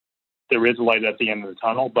there is a light at the end of the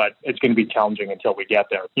tunnel, but it's going to be challenging until we get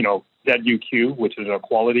there. ZUQ, which is a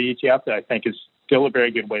quality ETF, that I think is still a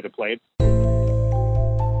very good way to play it.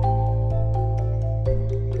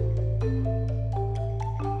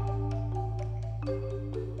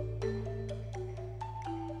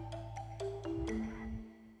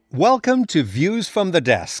 Welcome to Views from the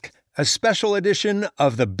Desk, a special edition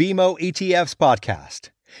of the BMO ETFs podcast.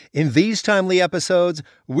 In these timely episodes,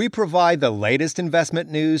 we provide the latest investment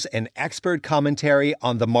news and expert commentary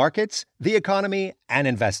on the markets, the economy, and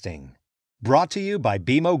investing. Brought to you by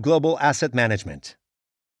BMO Global Asset Management.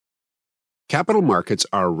 Capital markets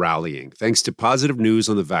are rallying thanks to positive news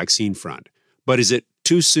on the vaccine front. But is it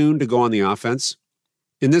too soon to go on the offense?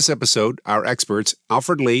 In this episode, our experts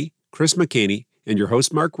Alfred Lee, Chris McKaney, and your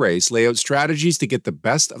host Mark Reyes lay out strategies to get the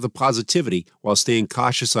best of the positivity while staying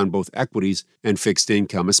cautious on both equities and fixed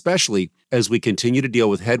income, especially as we continue to deal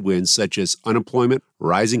with headwinds such as unemployment,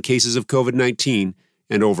 rising cases of COVID-19,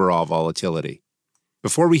 and overall volatility.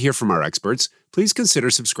 Before we hear from our experts, please consider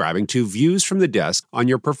subscribing to Views from the Desk on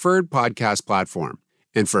your preferred podcast platform.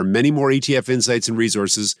 And for many more ETF insights and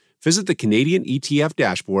resources, visit the Canadian ETF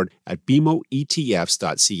dashboard at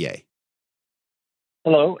bmoetfs.ca.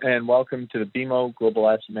 Hello, and welcome to the BMO Global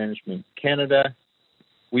Asset Management Canada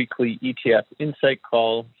weekly ETF Insight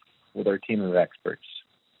Call with our team of experts.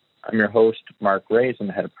 I'm your host, Mark Reyes. I'm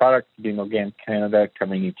the head of product at BMO GAM Canada,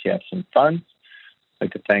 covering ETFs and funds. I'd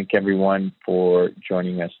like to thank everyone for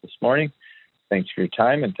joining us this morning. Thanks for your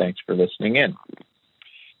time, and thanks for listening in.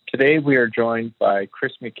 Today, we are joined by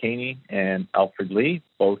Chris McKaney and Alfred Lee,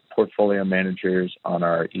 both portfolio managers on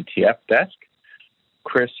our ETF desk.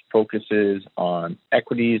 Chris focuses on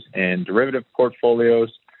equities and derivative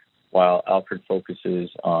portfolios, while Alfred focuses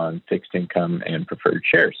on fixed income and preferred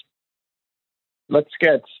shares. Let's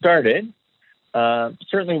get started.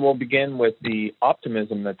 Certainly, we'll begin with the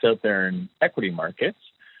optimism that's out there in equity markets,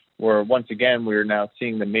 where once again, we're now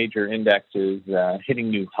seeing the major indexes hitting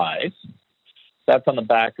new highs. That's on the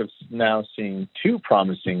back of now seeing two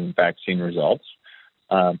promising vaccine results,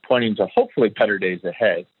 pointing to hopefully better days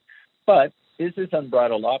ahead. But is this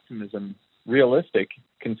unbridled optimism realistic,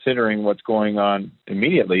 considering what's going on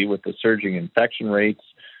immediately with the surging infection rates,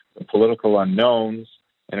 the political unknowns,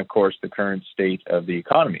 and of course, the current state of the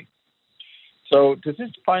economy? So does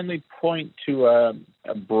this finally point to a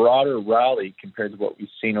broader rally compared to what we've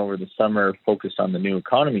seen over the summer focused on the new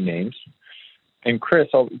economy names? And Chris,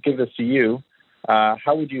 I'll give this to you.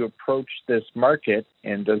 How would you approach this market,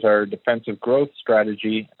 and does our defensive growth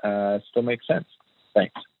strategy still make sense?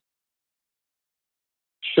 Thanks.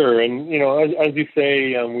 Sure. And, as you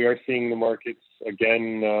say, we are seeing the markets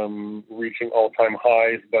again reaching all-time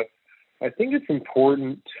highs. But I think it's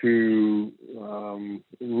important to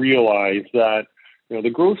realize that, the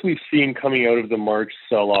growth we've seen coming out of the March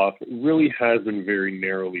sell-off really has been very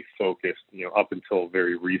narrowly focused, up until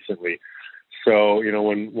very recently. So,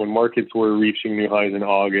 when markets were reaching new highs in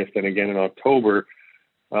August and again in October,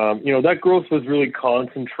 that growth was really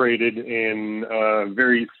concentrated in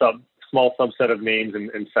very small subset of names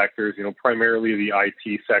and sectors, primarily the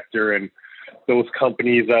IT sector and those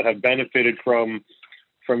companies that have benefited from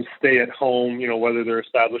stay at home, whether they're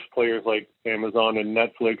established players like Amazon and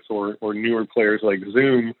Netflix or newer players like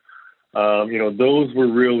Zoom. Those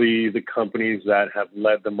were really the companies that have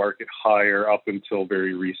led the market higher up until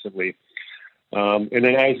very recently. And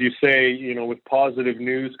then, as you say, with positive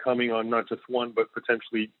news coming on not just one, but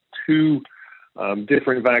potentially two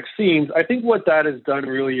different vaccines, I think what that has done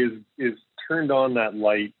really is turned on that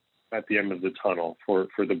light at the end of the tunnel for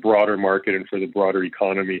the broader market and for the broader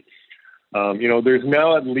economy. There's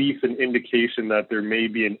now at least an indication that there may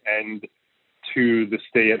be an end to the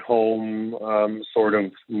stay-at-home sort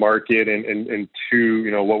of market and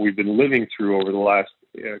to, what we've been living through over the last,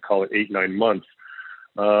 call it 8-9 months.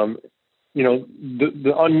 The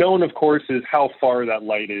unknown, of course, is how far that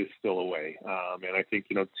light is still away. And I think,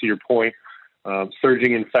 to your point,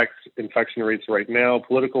 surging infection rates right now,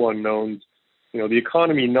 political unknowns, the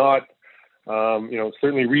economy not,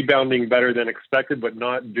 certainly rebounding better than expected, but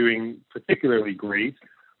not doing particularly great.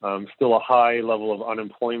 Still a high level of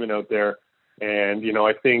unemployment out there. And,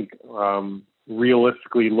 I think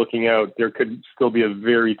realistically looking out, there could still be a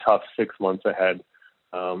very tough 6 months ahead.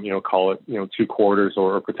 Call it, 2 quarters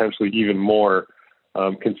or potentially even more,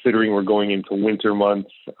 considering we're going into winter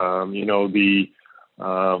months. The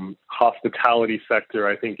hospitality sector,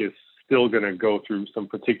 I think, is still going to go through some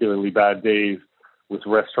particularly bad days with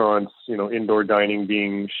restaurants, indoor dining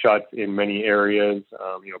being shut in many areas,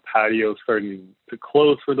 patios starting to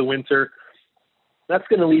close for the winter. That's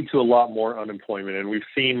going to lead to a lot more unemployment. And we've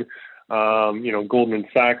seen Goldman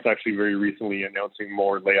Sachs actually very recently announcing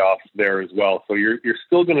more layoffs there as well. So you're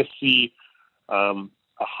still going to see a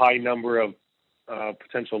high number of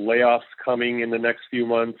potential layoffs coming in the next few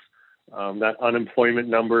months. That unemployment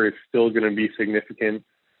number is still going to be significant.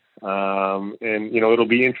 It'll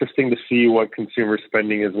be interesting to see what consumer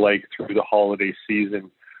spending is like through the holiday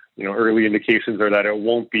season. Early indications are that it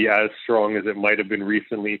won't be as strong as it might have been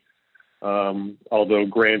recently. Although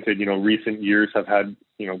granted, recent years have had,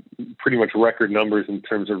 pretty much record numbers in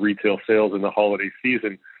terms of retail sales in the holiday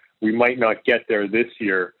season. We might not get there this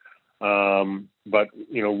year. But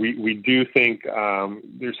we do think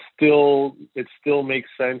it still makes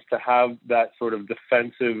sense to have that sort of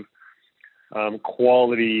defensive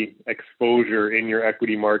quality exposure in your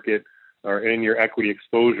equity market or in your equity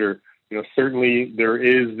exposure. Certainly there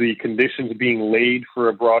is the conditions being laid for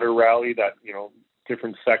a broader rally that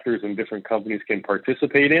different sectors and different companies can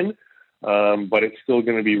participate in, but it's still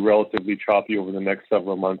going to be relatively choppy over the next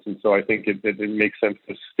several months. And so I think it makes sense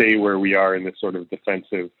to stay where we are in this sort of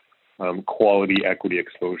defensive quality equity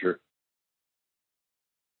exposure.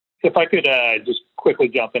 If I could just quickly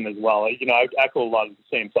jump in as well, I echo a lot of the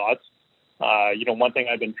same thoughts. One thing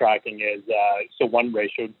I've been tracking is, one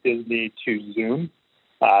ratio, Disney to Zoom.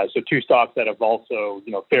 So two stocks that have also,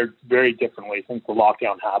 fared very differently since the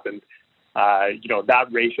lockdown happened. That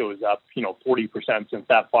ratio is up, 40% since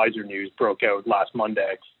that Pfizer news broke out last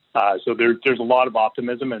Monday. So there's a lot of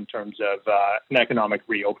optimism in terms of an economic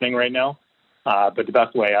reopening right now. But the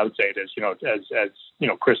best way I would say it is, as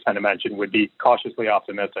Chris kind of mentioned, would be cautiously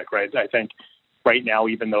optimistic, right? I think right now,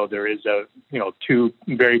 even though there is two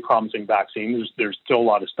very promising vaccines, there's still a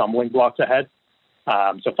lot of stumbling blocks ahead.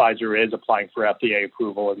 So Pfizer is applying for FDA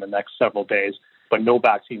approval in the next several days, but no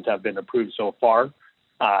vaccines have been approved so far.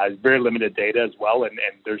 Very limited data as well, and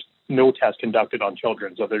there's no test conducted on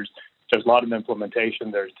children. So there's a lot of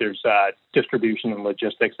implementation. There's distribution and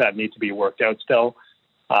logistics that need to be worked out still.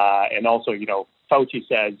 And also, Fauci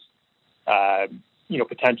says,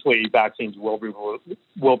 potentially vaccines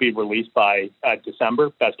will be released by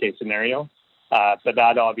December, best case scenario. But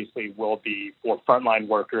that obviously will be for frontline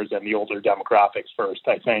workers and the older demographics first.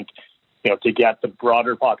 I think, to get the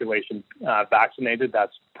broader population vaccinated,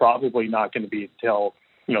 that's probably not going to be until,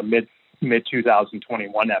 mid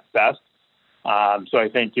 2021 at best. So I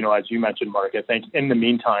think, as you mentioned, Mark, I think in the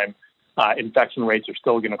meantime, infection rates are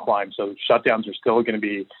still going to climb. So shutdowns are still going to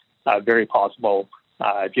be very possible.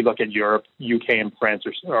 If you look at Europe, UK and France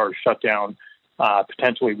are shut down.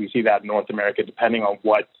 Potentially we see that in North America, depending on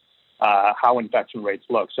how infection rates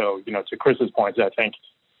look. So, to Chris's point, I think,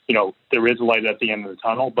 there is a light at the end of the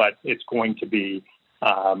tunnel, but it's going to be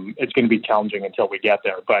challenging until we get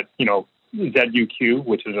there. But, ZUQ,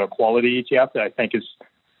 which is a quality ETF, I think is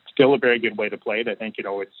still a very good way to play it. I think,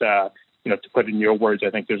 it's, to put it in your words, I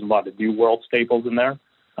think there's a lot of new world staples in there.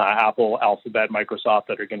 Apple, Alphabet, Microsoft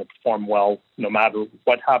that are going to perform well no matter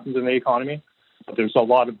what happens in the economy. But there's a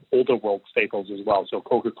lot of older world staples as well. So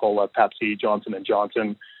Coca-Cola, Pepsi, Johnson &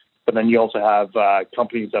 Johnson. But then you also have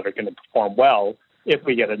companies that are going to perform well if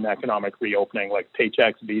we get an economic reopening, like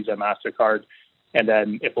Paychex, Visa, MasterCard. And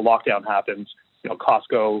then if the lockdown happens,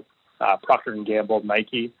 Costco, Procter & Gamble,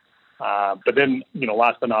 Nike. But then,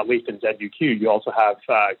 last but not least in ZUQ, you also have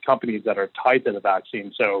companies that are tied to the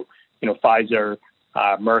vaccine. So, Pfizer,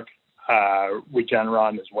 Merck,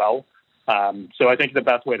 Regeneron as well. So I think the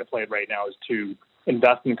best way to play it right now is to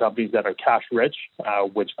invest in companies that are cash rich,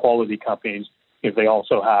 which quality companies, if they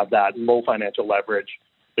also have that low financial leverage,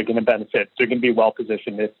 they're going to benefit. They're going to be well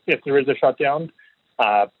positioned if there is a shutdown.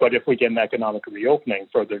 But if we get an economic reopening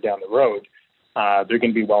further down the road, they're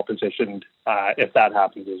going to be well positioned if that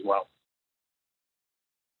happens as well.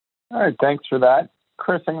 All right, thanks for that.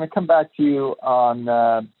 Chris, I'm going to come back to you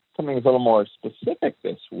on something a little more specific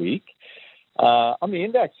this week. On the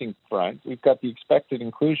indexing front, we've got the expected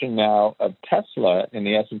inclusion now of Tesla in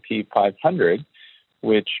the S&P 500,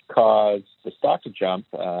 which caused the stock to jump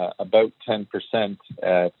about 10%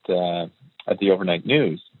 at the overnight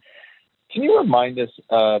news. Can you remind us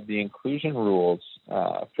of the inclusion rules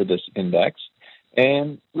for this index,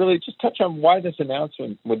 and really just touch on why this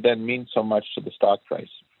announcement would then mean so much to the stock price?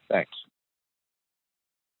 Thanks.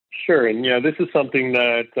 Sure, and this is something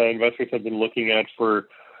that investors have been looking at for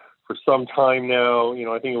some time now.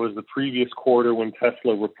 I think it was the previous quarter when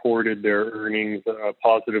Tesla reported their earnings,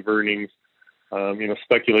 positive earnings.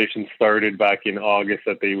 Speculation started back in August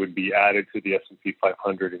that they would be added to the S&P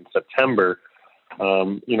 500 in September.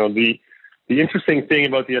 The interesting thing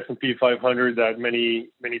about the S&P 500 that many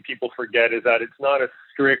people forget is that it's not a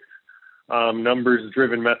strict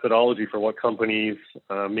numbers-driven methodology for what companies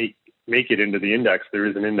make make it into the index, there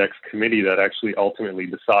is an index committee that actually ultimately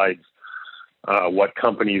decides what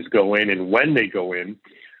companies go in and when they go in.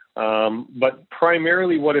 But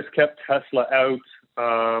primarily what has kept Tesla out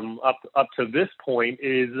up to this point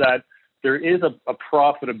is that there is a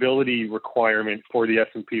profitability requirement for the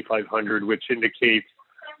S&P 500, which indicates,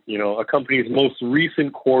 a company's most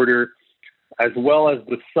recent quarter, as well as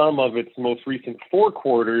the sum of its most recent 4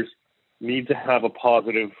 quarters, need to have a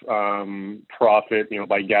positive profit,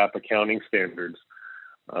 by GAAP accounting standards.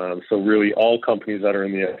 So really, all companies that are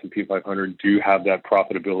in the S&P 500 do have that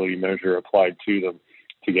profitability measure applied to them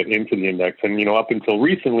to get into the index. And, up until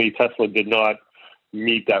recently, Tesla did not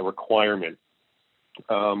meet that requirement.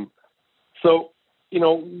 So,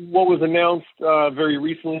 what was announced very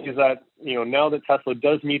recently is that, now that Tesla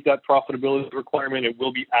does meet that profitability requirement, it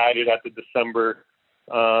will be added at the December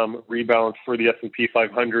rebalance for the S&P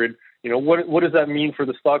 500. What does that mean for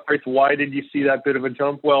the stock price? Why did you see that bit of a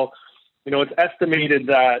jump? Well, it's estimated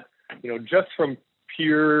that, just from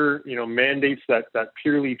pure, mandates that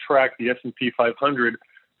purely track the S&P 500,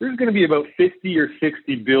 there's going to be about $50 or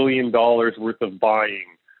 $60 billion worth of buying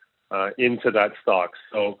into that stock.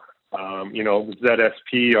 So,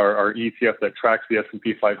 ZSP, our ETF that tracks the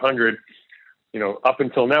S&P 500, up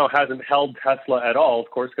until now hasn't held Tesla at all, of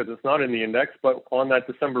course, because it's not in the index. But on that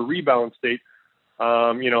December rebalance date,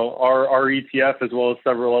 our ETF, as well as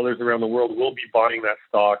several others around the world, will be buying that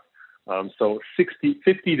stock. So $50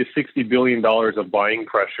 to $60 billion of buying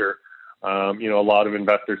pressure. A lot of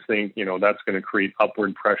investors think, that's going to create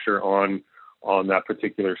upward pressure on that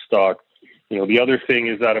particular stock. The other thing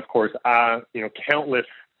is that, of course, countless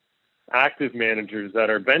active managers that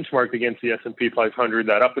are benchmarked against the S&P 500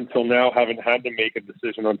 that up until now haven't had to make a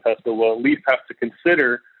decision on Tesla will at least have to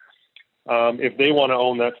consider if they want to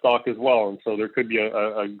own that stock as well. And so there could be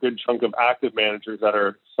a good chunk of active managers that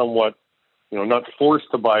are somewhat, not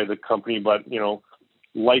forced to buy the company, but,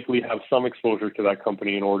 likely have some exposure to that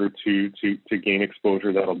company in order to gain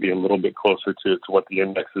exposure that'll be a little bit closer to what the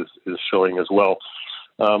index is showing as well.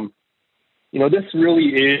 This really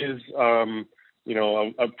is,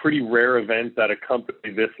 a pretty rare event that a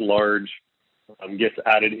company this large gets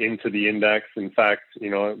added into the index. In fact,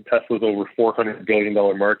 Tesla's over $400 billion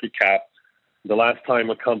market cap. The last time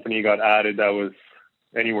a company got added that was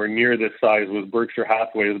anywhere near this size was Berkshire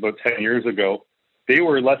Hathaway. It was about 10 years ago. They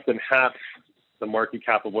were less than half the market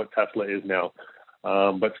cap of what Tesla is now,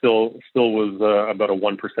 but still was about a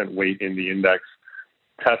 1% weight in the index.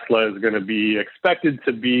 Tesla is going to be expected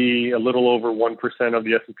to be a little over 1% of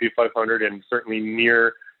the S&P 500 and certainly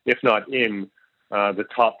near, if not in, the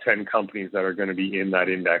top 10 companies that are going to be in that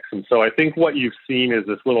index. And so I think what you've seen is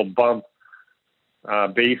this little bump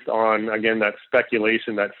based on, again, that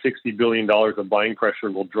speculation that $60 billion of buying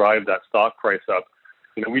pressure will drive that stock price up.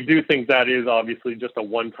 We do think that is obviously just a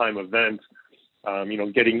one-time event.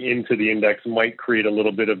 Getting into the index might create a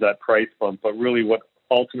little bit of that price bump, but really what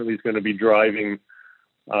ultimately is going to be driving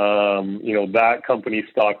that company's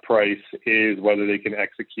stock price is whether they can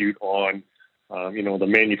execute on, the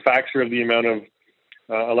manufacture of the amount of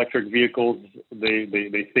electric vehicles they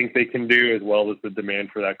think they can do, as well as the demand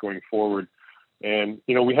for that going forward. And,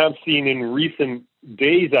 we have seen in recent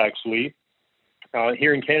days, actually,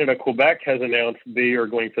 here in Canada, Quebec has announced they are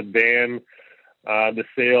going to ban the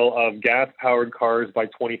sale of gas-powered cars by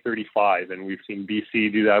 2035. And we've seen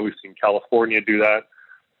BC do that. We've seen California do that,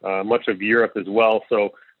 much of Europe as well.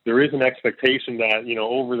 So there is an expectation that,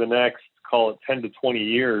 over the next, call it 10 to 20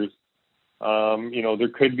 years, there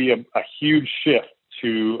could be a huge shift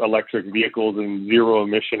to electric vehicles and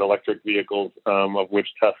zero-emission electric vehicles, of which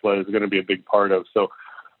Tesla is going to be a big part of. So,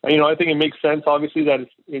 I think it makes sense, obviously, that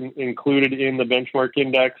it's included in the benchmark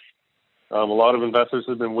index. A lot of investors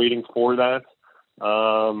have been waiting for that.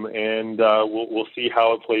 And we'll see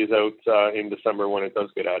how it plays out in December when it does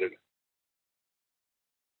get added.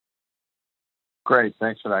 Great.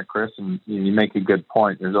 Thanks for that, Chris. And you make a good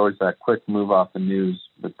point. There's always that quick move off the news,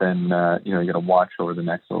 but then, you got to watch over the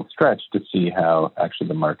next little stretch to see how actually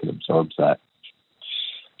the market absorbs that.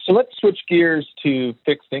 So let's switch gears to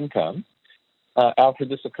fixed income. Alfred,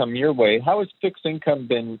 this will come your way. How has fixed income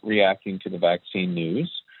been reacting to the vaccine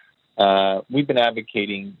news? We've been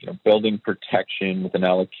advocating, building protection with an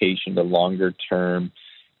allocation to longer term,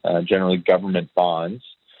 generally government bonds.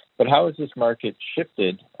 But how has this market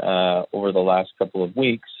shifted over the last couple of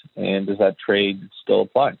weeks, and does that trade still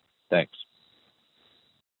apply? Thanks.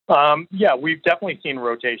 Yeah, we've definitely seen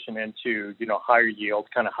rotation into, higher yield,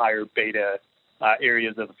 kind of higher beta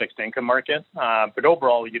areas of the fixed income market. But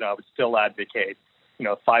overall, I would still advocate,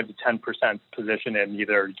 5 to 10% position in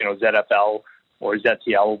either, ZFL or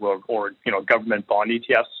ZTL or government bond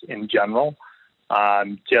ETFs in general.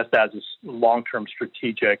 just as a long-term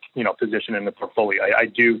strategic, position in the portfolio. I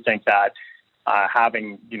do think that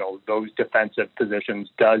having, those defensive positions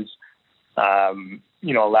does,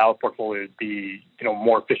 allow a portfolio to be,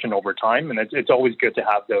 more efficient over time. And it's always good to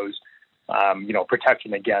have those,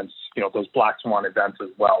 protection against, those black swan events as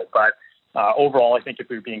well. But overall, I think if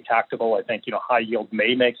we're being tactical, I think, high yield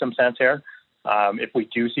may make some sense here if we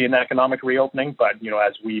do see an economic reopening. But,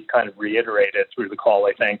 as we've kind of reiterated through the call,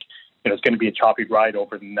 I think, it's going to be a choppy ride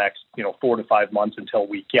over the next, 4 to 5 months until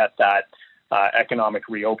we get that economic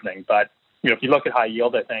reopening. But, if you look at high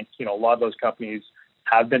yield, I think, a lot of those companies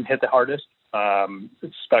have been hit the hardest,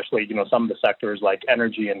 especially, some of the sectors like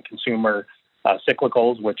energy and consumer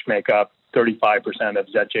cyclicals, which make up 35% of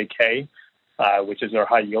ZJK, which is our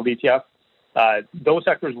high yield ETF. Those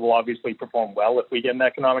sectors will obviously perform well if we get an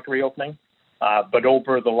economic reopening. But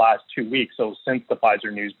over the last 2 weeks, so since the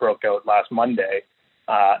Pfizer news broke out last Monday,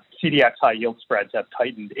 CDX high yield spreads have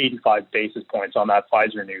tightened 85 basis points on that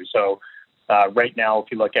Pfizer news. So right now,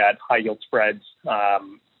 if you look at high yield spreads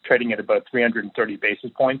trading at about 330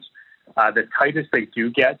 basis points, the tightest they do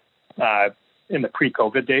get in the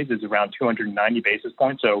pre-COVID days is around 290 basis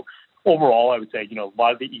points. So overall, I would say, a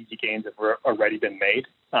lot of the easy gains have already been made,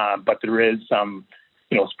 but there is some,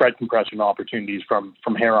 spread compression opportunities from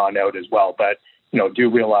here on out as well. But, do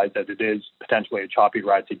realize that it is potentially a choppy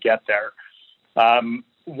ride to get there.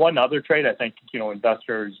 One other trade, I think,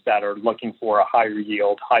 investors that are looking for a higher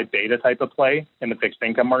yield, high beta type of play in the fixed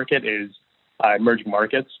income market is emerging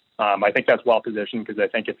markets. I think that's well positioned because I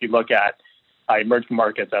think if you look at emerging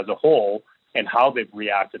markets as a whole and how they've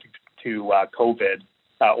reacted to COVID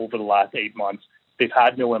over the last 8 months, they've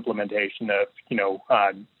had no implementation of,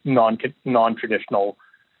 non-traditional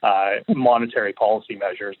monetary policy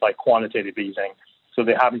measures like quantitative easing. So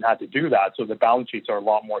they haven't had to do that. So the balance sheets are a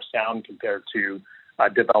lot more sound compared to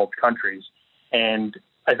developed countries. And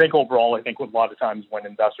I think overall, a lot of times when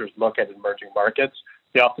investors look at emerging markets,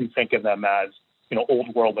 they often think of them as,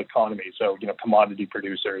 old world economies, so, commodity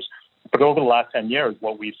producers. But over the last 10 years,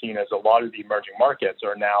 what we've seen is a lot of the emerging markets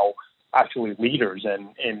are now actually leaders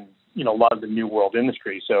in a lot of the new world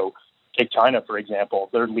industry. So take China, for example,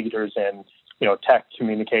 they're leaders in, tech,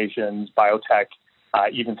 communications, biotech,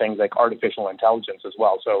 even things like artificial intelligence as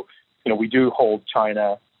well. So, we do hold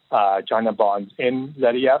China bonds in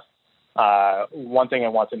ZEF. One thing I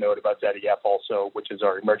want to note about ZEF also, which is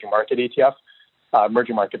our emerging market ETF,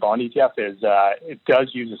 emerging market bond ETF, is it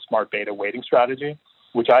does use a smart beta weighting strategy,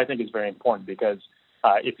 which I think is very important because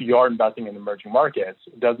if you are investing in emerging markets,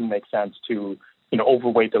 it doesn't make sense to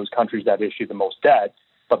overweight those countries that issue the most debt.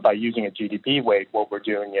 But by using a GDP weight, what we're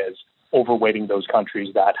doing is overweighting those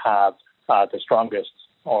countries that have the strongest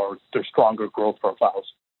or their stronger growth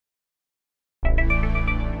profiles.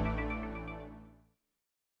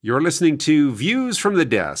 You're listening to Views from the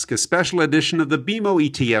Desk, a special edition of the BMO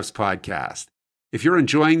ETFs podcast. If you're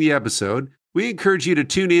enjoying the episode, we encourage you to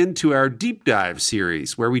tune in to our Deep Dive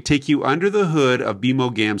series, where we take you under the hood of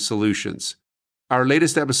BMO GAM Solutions. Our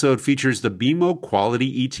latest episode features the BMO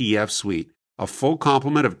Quality ETF Suite, a full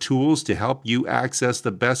complement of tools to help you access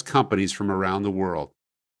the best companies from around the world.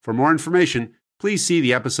 For more information, please see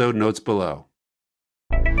the episode notes below.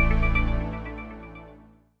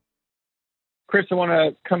 Chris, I want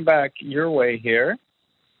to come back your way here.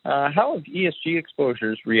 How have ESG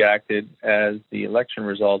exposures reacted as the election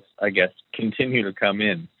results, continue to come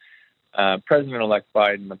in? President-elect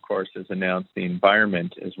Biden, of course, has announced the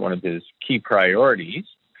environment as one of his key priorities.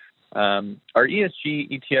 Are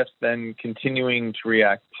ESG ETFs then continuing to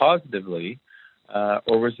react positively,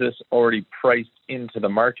 or was this already priced into the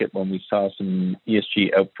market when we saw some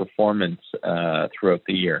ESG outperformance throughout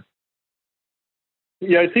the year?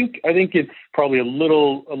 Yeah, I think it's probably a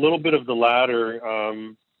little bit of the latter.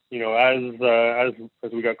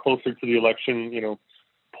 As we got closer to the election,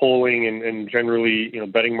 polling and generally,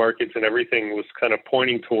 betting markets and everything was kind of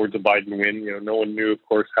pointing towards a Biden win. No one knew, of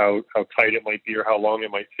course, how tight it might be or how long it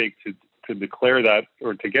might take to declare that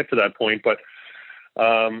or to get to that point. But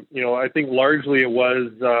I think largely it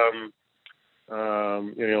was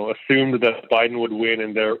assumed that Biden would win,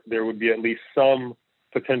 and there would be at least some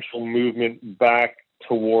potential movement back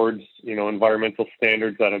towards environmental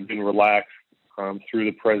standards that have been relaxed through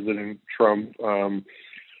the President Trump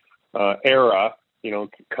era.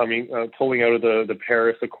 Pulling out of the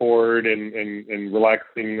Paris Accord and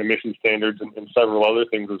relaxing emission standards and several other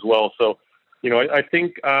things as well. So, I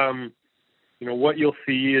think what you'll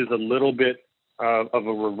see is a little bit of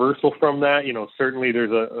a reversal from that. Certainly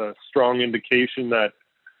there's a strong indication that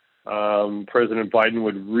President Biden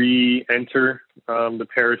would re-enter the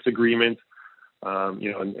Paris Agreement.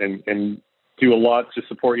 And do a lot to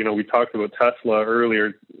support. We talked about Tesla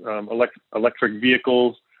earlier, electric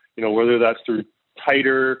vehicles. Whether that's through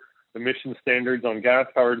tighter emission standards on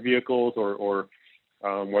gas-powered vehicles, or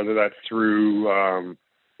whether that's through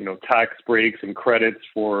tax breaks and credits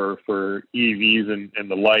for EVs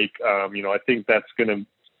and the like. I think that's going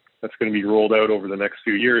to be rolled out over the next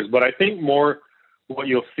few years. But I think more what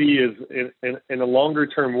you'll see is in a longer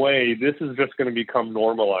term way, this is just going to become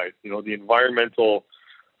normalized. The environmental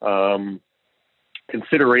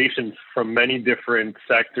considerations from many different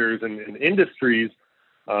sectors and industries,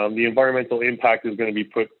 the environmental impact is going to be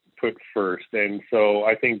put first. And so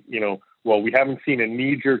I think, while we haven't seen a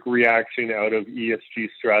knee-jerk reaction out of ESG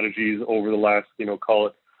strategies over the last, call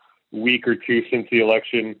it week or two since the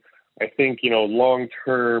election, I think,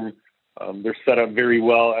 long-term, they're set up very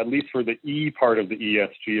well, at least for the E part of the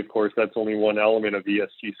ESG. Of course, that's only one element of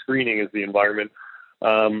ESG screening is the environment.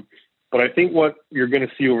 But I think what you're going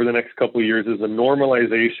to see over the next couple of years is a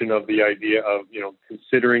normalization of the idea of,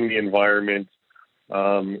 considering the environment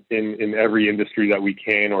in every industry that we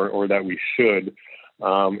can or that we should.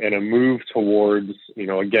 And a move towards,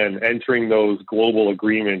 again, entering those global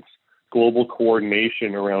agreements, global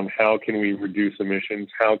coordination around how can we reduce emissions,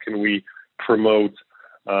 how can we promote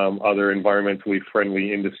other environmentally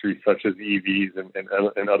friendly industries such as EVs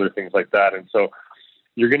and other things like that. And so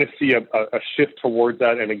you're going to see a shift towards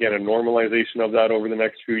that, and again, a normalization of that over the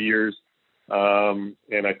next few years.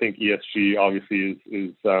 And I think ESG obviously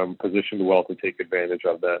is positioned well to take advantage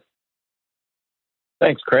of that.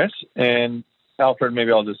 Thanks, Chris. And Alfred,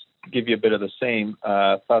 maybe I'll just give you a bit of the same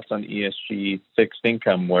thoughts on ESG fixed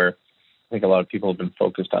income, where I think a lot of people have been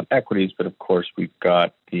focused on equities, but of course we've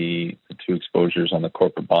got the two exposures on the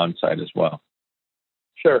corporate bond side as well.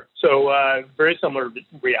 Sure. So very similar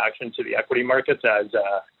reaction to the equity markets as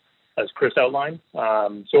Chris outlined.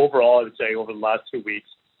 So overall, I would say over the last 2 weeks,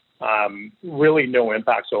 really no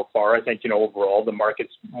impact so far. I think, overall the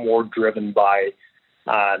market's more driven by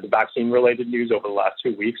the vaccine-related news over the last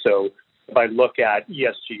 2 weeks. So if I look at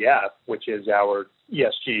ESGF, which is our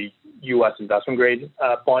ESG U.S. investment grade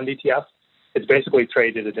bond ETF, it's basically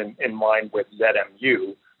traded in line with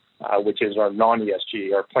ZMU, which is our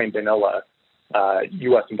non-ESG, our plain vanilla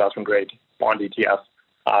U.S. investment grade bond ETF.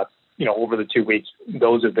 Over the 2 weeks,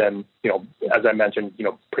 those have been, as I mentioned,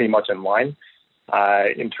 pretty much in line.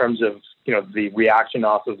 In terms of, the reaction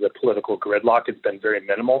off of the political gridlock, it's been very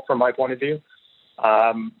minimal from my point of view.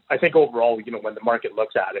 I think overall, when the market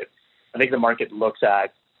looks at it, I think the market looks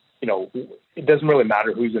at, it doesn't really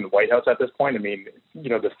matter who's in the White House at this point. I mean,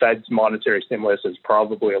 the Fed's monetary stimulus is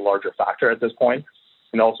probably a larger factor at this point.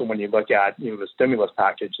 And also when you look at, the stimulus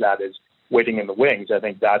package that is waiting in the wings, I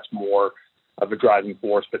think that's more of a driving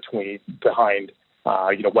force behind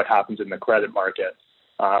what happens in the credit market.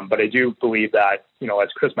 But I do believe that, as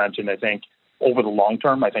Chris mentioned, I think over the long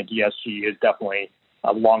term, I think ESG is definitely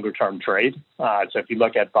a longer term trade. So if you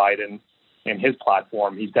look at Biden and his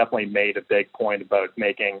platform, he's definitely made a big point about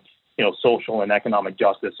making, social and economic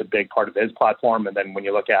justice a big part of his platform. And then when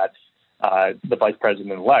you look at the Vice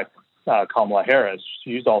President-elect, Kamala Harris,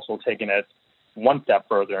 she's also taken it one step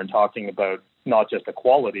further and talking about not just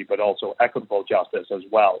equality, but also equitable justice as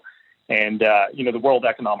well. And, the World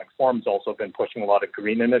Economic Forum's also been pushing a lot of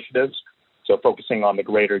green initiatives. So focusing on the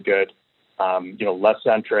greater good, less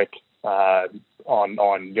centric on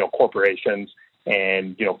corporations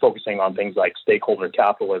and, focusing on things like stakeholder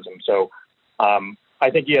capitalism. So I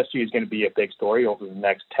think ESG is going to be a big story over the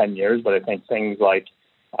next 10 years, but I think things like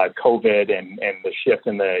COVID and the shift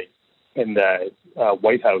in the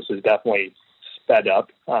White House has definitely sped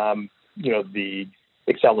up, the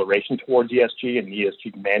acceleration towards ESG and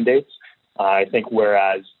ESG mandates. I think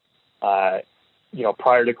whereas, prior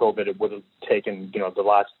to COVID, it would have taken,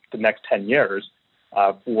 the next 10 years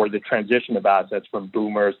for the transition of assets from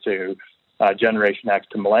boomers to Generation X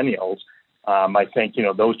to millennials. I think,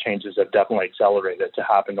 those changes have definitely accelerated to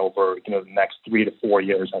happen over, the next 3 to 4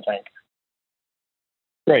 years, I think.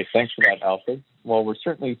 Great. Thanks for that, Alfred. Well, we're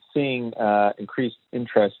certainly seeing increased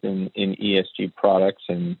interest in ESG products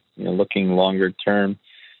and, looking longer term,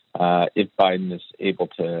 if Biden is able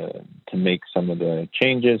to make some of the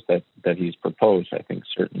changes that he's proposed, I think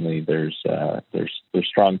certainly there's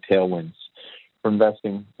strong tailwinds for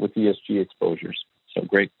investing with ESG exposures. So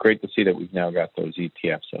great to see that we've now got those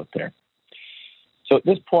ETFs out there. So at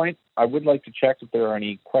this point, I would like to check if there are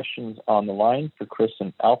any questions on the line for Chris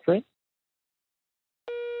and Alfred.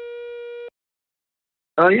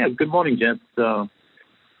 Yeah, good morning, gents.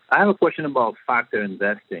 I have a question about factor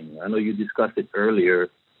investing. I know you discussed it earlier,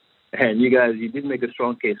 and you did make a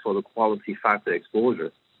strong case for the quality factor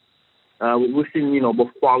exposure. We've seen,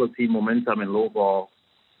 both quality, momentum, and low vol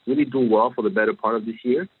really do well for the better part of this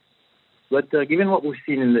year. But given what we've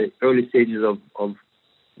seen in the early stages of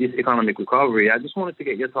this economic recovery, I just wanted to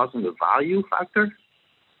get your thoughts on the value factor.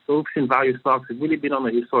 So we've seen value stocks have really been on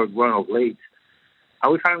a historic run of late.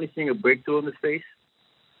 Are we finally seeing a breakthrough in the space?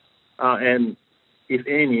 And if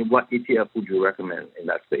any, what ETF would you recommend in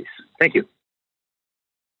that space? Thank you.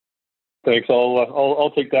 Thanks.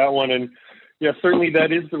 I'll take that one. And yeah, certainly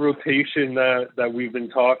that is the rotation that we've been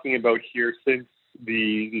talking about here since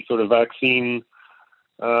the sort of vaccine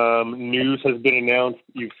news has been announced.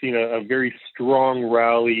 You've seen a very strong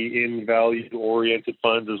rally in value-oriented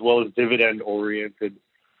funds as well as dividend-oriented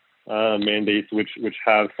mandates, which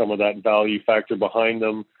have some of that value factor behind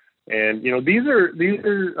them. And these are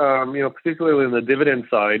particularly in the dividend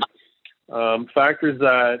side, factors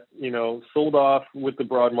that sold off with the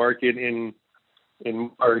broad market in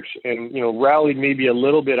March and rallied maybe a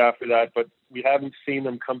little bit after that, but we haven't seen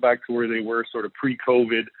them come back to where they were sort of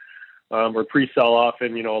pre-COVID or pre-sell-off.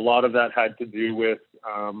 And a lot of that had to do with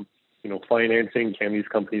financing. Can these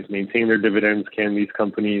companies maintain their dividends? Can these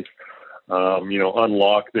companies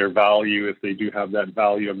unlock their value if they do have that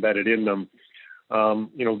value embedded in them?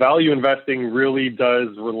 Value investing really does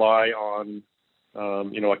rely on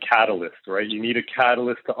a catalyst, right? You need a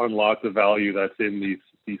catalyst to unlock the value that's in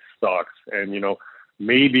these stocks. And,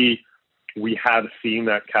 maybe we have seen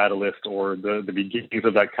that catalyst or the beginnings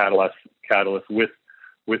of that catalyst with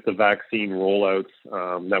the vaccine rollouts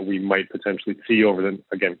that we might potentially see over the,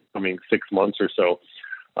 coming 6 months or so.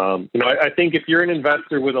 I think if you're an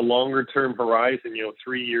investor with a longer term horizon,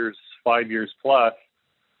 3 years, 5 years plus,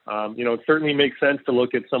 it certainly makes sense to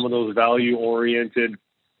look at some of those value oriented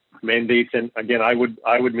mandates. And again, I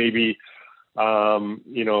would maybe,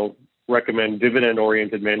 recommend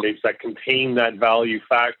dividend-oriented mandates that contain that value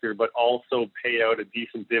factor, but also pay out a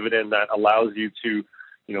decent dividend that allows you to,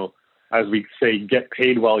 as we say, get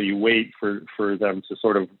paid while you wait for them to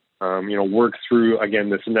sort of, work through, again,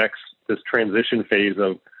 this transition phase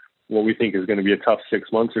of what we think is going to be a tough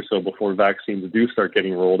 6 months or so before vaccines do start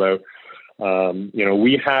getting rolled out.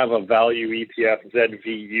 We have a value ETF,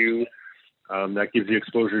 ZVU, that gives you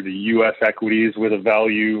exposure to U.S. equities with a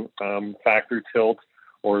value factor tilt,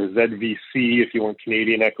 or ZVC if you want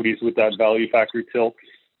Canadian equities with that value factor tilt.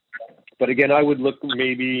 But again, I would look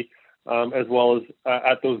maybe as well as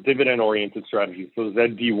at those dividend-oriented strategies. So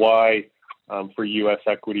ZDY for U.S.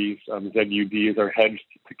 equities, ZUD is our hedged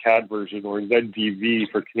to CAD version, or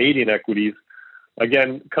ZDV for Canadian equities.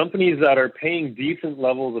 Again, companies that are paying decent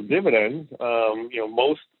levels of dividends,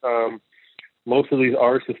 most of these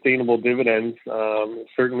are sustainable dividends,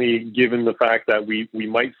 certainly given the fact that we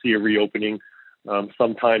might see a reopening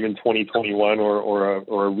sometime in 2021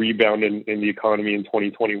 or a rebound in the economy in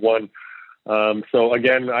 2021. So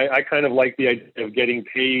again, I kind of like the idea of getting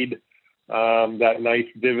paid that nice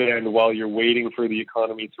dividend while you're waiting for the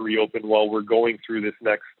economy to reopen, while we're going through this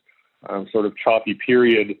next sort of choppy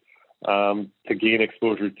period, to gain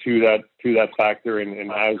exposure to that factor.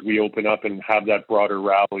 And as we open up and have that broader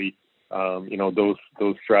rally,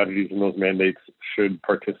 those strategies and those mandates should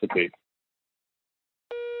participate.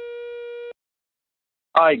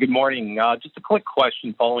 Hi, good morning. Just a quick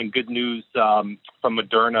question following good news from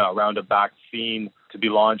Moderna around a vaccine to be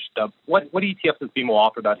launched. What ETFs does BMO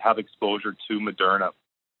offer that have exposure to Moderna?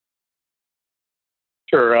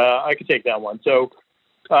 Sure, I could take that one. So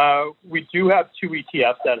we do have two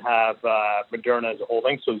ETFs that have Moderna as a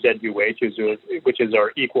holding. So ZUH, which is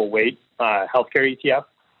our equal weight healthcare ETF,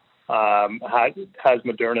 has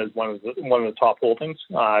Moderna as one of the top holdings.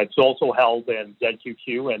 It's also held in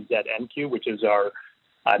ZQQ and ZNQ, which is our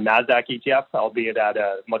NASDAQ ETF, albeit at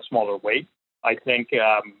a much smaller weight. I think,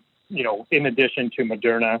 in addition to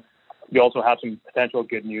Moderna, we also have some potential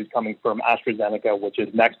good news coming from AstraZeneca, which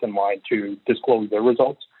is next in line to disclose their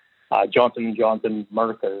results. Johnson & Johnson,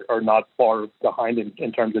 Merck are not far behind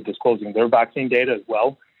in terms of disclosing their vaccine data as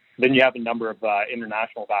well. Then you have a number of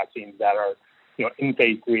international vaccines that are, in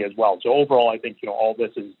phase 3 as well. So overall, I think, all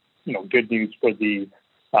this is, good news for the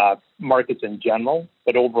markets in general.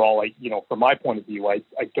 But overall, from my point of view, I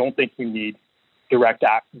don't think you need direct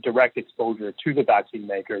exposure to the vaccine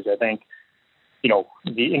makers. I think,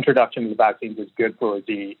 the introduction of the vaccines is good for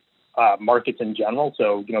the markets in general.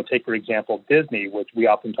 So, take, for example, Disney, which we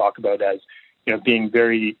often talk about as, being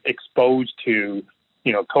very exposed to,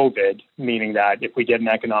 COVID, meaning that if we get an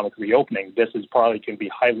economic reopening, this is probably going to be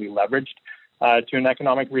highly leveraged to an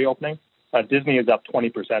economic reopening. Disney is up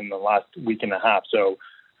 20% in the last week and a half. So,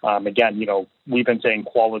 again, we've been saying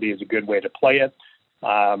quality is a good way to play it.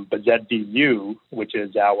 But ZDU, which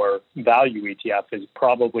is our value ETF, is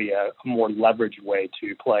probably a more leveraged way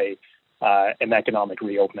to play an economic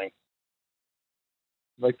reopening.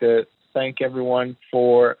 I'd like to thank everyone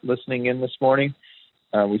for listening in this morning.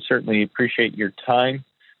 We certainly appreciate your time.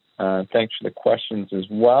 Thanks for the questions as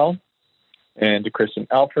well. And to Chris and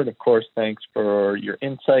Alfred, of course, thanks for your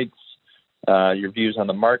insights, your views on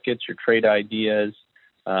the markets, your trade ideas,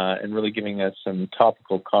 and really giving us some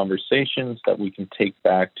topical conversations that we can take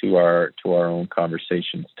back to our own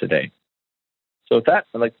conversations today. So with that,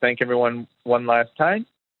 I'd like to thank everyone one last time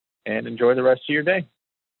and enjoy the rest of your day.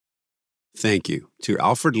 Thank you to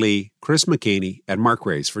Alfred Lee, Chris McCaney, and Mark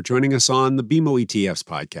Race for joining us on the BMO ETFs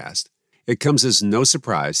podcast. It comes as no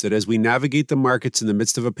surprise that as we navigate the markets in the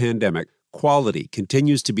midst of a pandemic, quality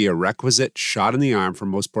continues to be a requisite shot in the arm for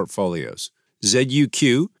most portfolios.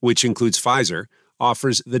 ZUQ, which includes Pfizer,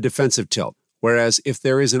 offers the defensive tilt, whereas if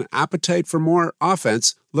there is an appetite for more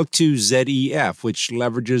offense, look to ZEF, which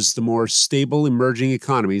leverages the more stable emerging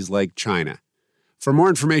economies like China. For more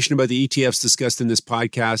information about the ETFs discussed in this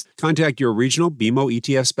podcast, contact your regional BMO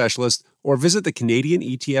ETF specialist or visit the Canadian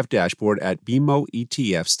ETF dashboard at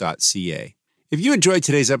bmoetfs.ca. If you enjoyed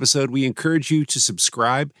today's episode, we encourage you to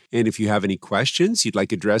subscribe, and if you have any questions you'd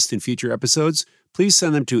like addressed in future episodes, please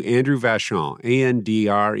send them to Andrew Vachon,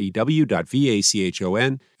 andrew.vachon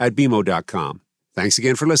 @bmo.com. Thanks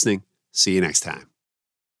again for listening. See you next time.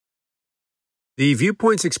 The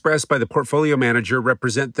viewpoints expressed by the portfolio manager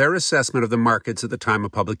represent their assessment of the markets at the time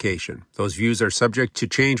of publication. Those views are subject to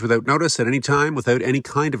change without notice at any time without any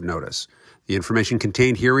kind of notice. The information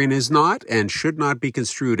contained herein is not and should not be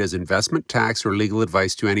construed as investment, tax, or legal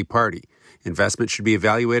advice to any party. Investment should be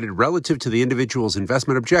evaluated relative to the individual's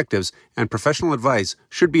investment objectives, and professional advice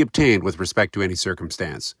should be obtained with respect to any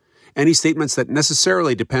circumstance. Any statements that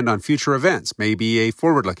necessarily depend on future events may be a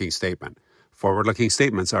forward-looking statement. Forward-looking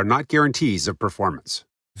statements are not guarantees of performance.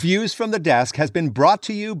 Views from the Desk has been brought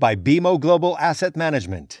to you by BMO Global Asset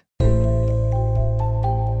Management.